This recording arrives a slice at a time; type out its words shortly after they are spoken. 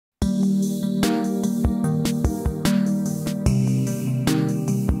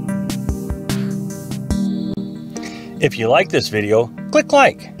If you like this video, click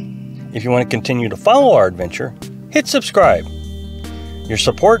like. If you want to continue to follow our adventure, hit subscribe. Your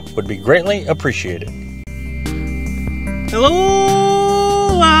support would be greatly appreciated.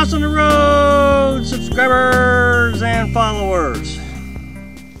 Hello, House on the Road subscribers and followers.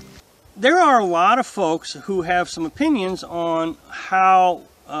 There are a lot of folks who have some opinions on how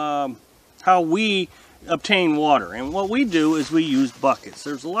we obtain water, and what we do is we use buckets.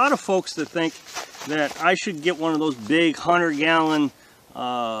 There's a lot of folks that think that I should get one of those big 100-gallon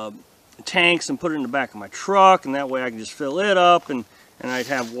tanks and put it in the back of my truck, and that way I can just fill it up and I'd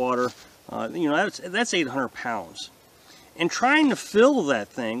have water. You know, that's 800 pounds. And trying to fill that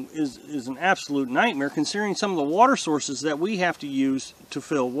thing is an absolute nightmare, considering some of the water sources that we have to use to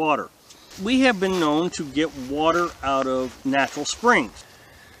fill water. We have been known to get water out of natural springs.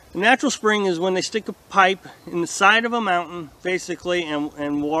 A natural spring is when they stick a pipe in the side of a mountain, basically,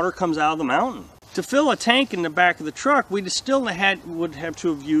 and water comes out of the mountain. To fill a tank in the back of the truck, we still would have to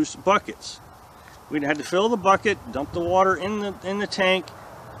have used buckets. We'd had to fill the bucket, dump the water in the tank,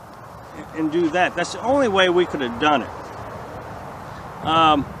 and do that. That's the only way we could have done it.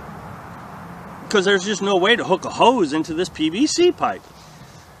 Because there's just no way to hook a hose into this PVC pipe.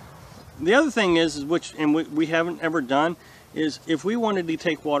 The other thing is which we haven't ever done, is if we wanted to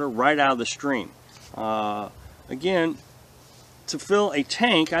take water right out of the stream. Again, to fill a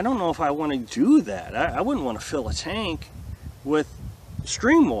tank, I don't know if I want to do that. I wouldn't want to fill a tank with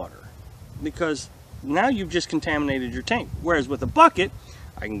stream water, because now you've just contaminated your tank. Whereas with a bucket,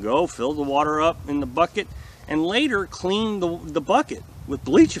 I can go fill the water up in the bucket and later clean the bucket with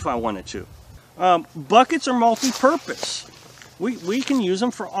bleach if I wanted to. Buckets are multi-purpose. We can use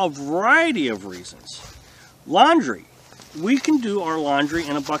them for a variety of reasons. Laundry. We can do our laundry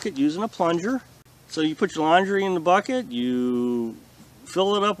in a bucket using a plunger. So you put your laundry in the bucket, you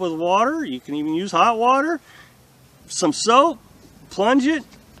fill it up with water, you can even use hot water, some soap, plunge it,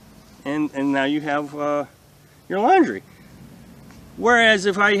 and now you have your laundry. Whereas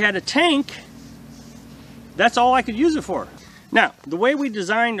if I had a tank, that's all I could use it for. Now, the way we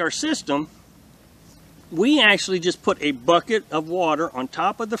designed our system, we actually just put a bucket of water on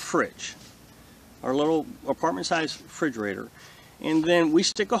top of the fridge, our little apartment-sized refrigerator, and then we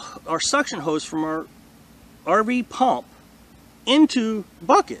stick our suction hose from our RV pump into the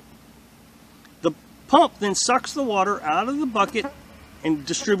bucket. The pump then sucks the water out of the bucket and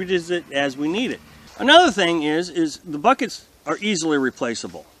distributes it as we need it. Another thing is the buckets are easily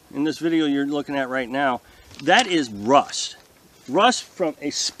replaceable. In this video you're looking at right now, that is rust. Rust from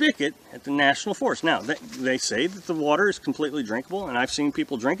a spigot at the National Forest. Now, they say that the water is completely drinkable, and I've seen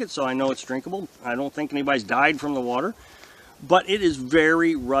people drink it, so I know it's drinkable. I don't think anybody's died from the water, but it is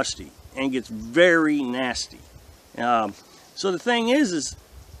very rusty and gets very nasty. So the thing is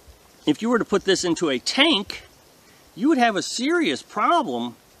if you were to put this into a tank, you would have a serious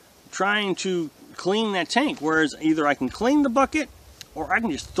problem trying to clean that tank, whereas either I can clean the bucket or I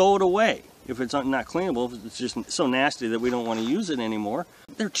can just throw it away. If it's not cleanable, if it's just so nasty that we don't want to use it anymore.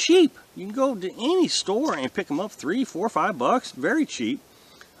 They're cheap. You can go to any store and pick them up, $3, $4, $5, very cheap.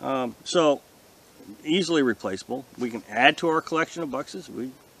 So easily replaceable. We can add to our collection of buckets.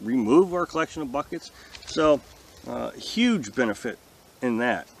 We remove our collection of buckets. So huge benefit in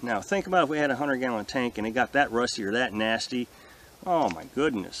that. Now think about if we had a 100-gallon tank and it got that rusty or that nasty. Oh my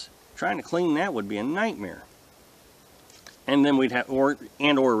goodness. Trying to clean that would be a nightmare. And then we'd have or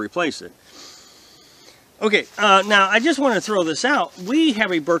replace it. Okay, now I just want to throw this out. We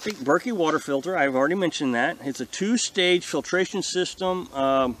have a Berkey water filter. I've already mentioned that. It's a 2-stage filtration system.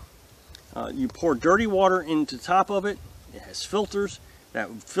 You pour dirty water into the top of it. It has filters.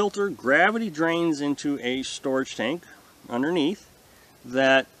 That filter gravity drains into a storage tank underneath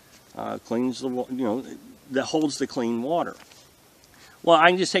that cleans the that holds the clean water. Well, I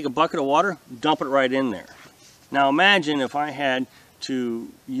can just take a bucket of water, dump it right in there. Now imagine if I had to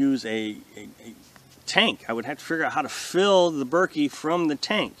use a tank. I would have to figure out how to fill the Berkey from the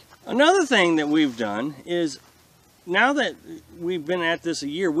tank. Another thing that we've done is, now that we've been at this a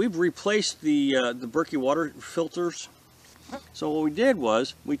year, we've replaced the Berkey water filters. So what we did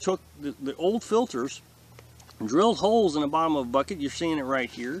was, we took the old filters, drilled holes in the bottom of a bucket. You're seeing it right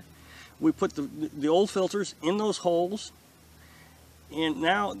here. We put the old filters in those holes, and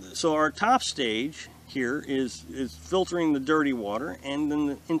now, so our top stage here is filtering the dirty water, and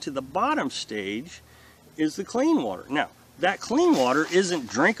then into the bottom stage is the clean water. Now, that clean water isn't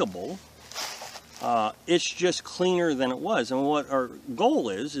drinkable. It's just cleaner than it was. And what our goal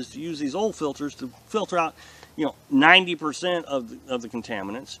is to use these old filters to filter out, 90% of the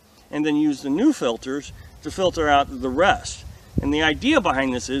contaminants, and then use the new filters to filter out the rest. And the idea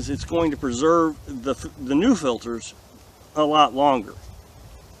behind this is it's going to preserve the new filters a lot longer.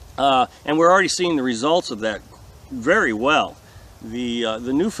 And we're already seeing the results of that very well. The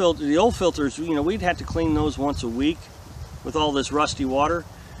new filter, the old filters, you know, we'd have to clean those once a week with all this rusty water.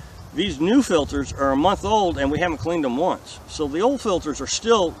 These new filters are a month old and we haven't cleaned them once. So the old filters are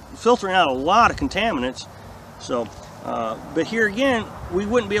still filtering out a lot of contaminants. So, but here again, we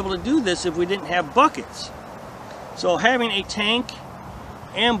wouldn't be able to do this if we didn't have buckets. So having a tank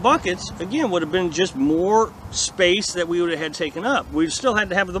and buckets, again, would have been just more space that we would have had taken up. We still had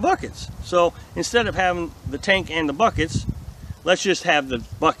to have the buckets. So instead of having the tank and the buckets, let's just have the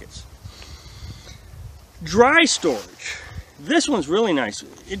buckets. Dry storage. This one's really nice.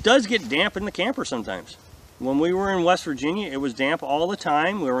 It does get damp in the camper sometimes. When we were in West Virginia, it was damp all the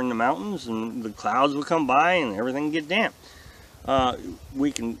time. We were in the mountains and the clouds would come by and everything would get damp.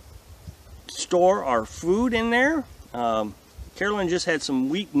 We can store our food in there. Carolyn just had some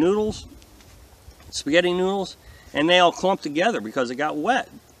wheat noodles, spaghetti noodles, and they all clumped together because it got wet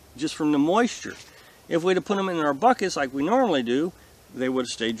just from the moisture. If we'd have put them in our buckets like we normally do, they would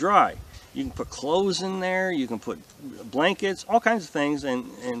have stayed dry. You can put clothes in there, you can put blankets, all kinds of things, and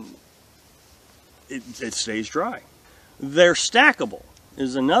it stays dry. They're stackable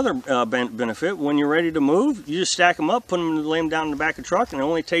is another benefit. When you're ready to move, you just stack them up, lay them down in the back of the truck, and it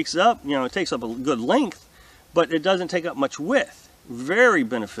only takes up, you know, it takes up a good length, but it doesn't take up much width. Very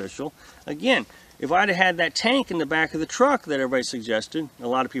beneficial. Again, if I'd have had that tank in the back of the truck that everybody suggested, a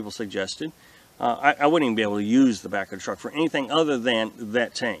lot of people suggested, I wouldn't even be able to use the back of the truck for anything other than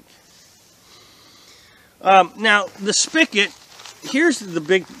that tank. Now the spigot, here's the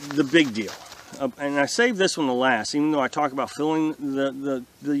big deal, and I saved this one to last, even though I talk about filling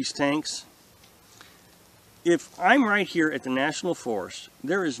these tanks. If I'm right here at the National Forest,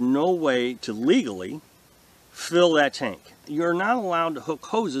 there is no way to legally fill that tank. You're not allowed to hook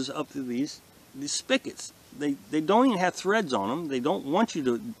hoses up to these spigots. They don't even have threads on them. They don't want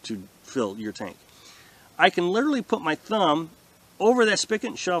you to fill your tank. I can literally put my thumb over that spigot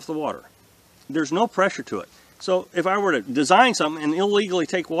and shut off the water. There's no pressure to it. So if I were to design something and illegally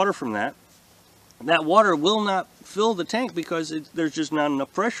take water from that, that water will not fill the tank because there's just not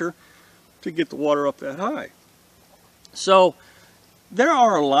enough pressure to get the water up that high. So there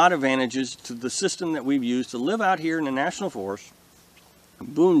are a lot of advantages to the system that we've used to live out here in the National Forest,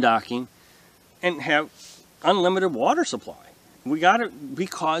 boondocking, and have unlimited water supply. We got it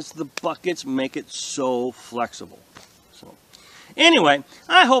because the buckets make it so flexible. So anyway,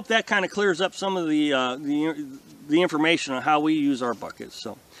 I hope that kind of clears up some of the information on how we use our buckets.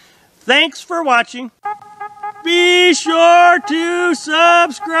 So thanks for watching. Be sure to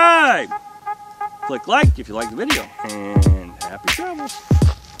subscribe. Click like if you like the video, and happy travels.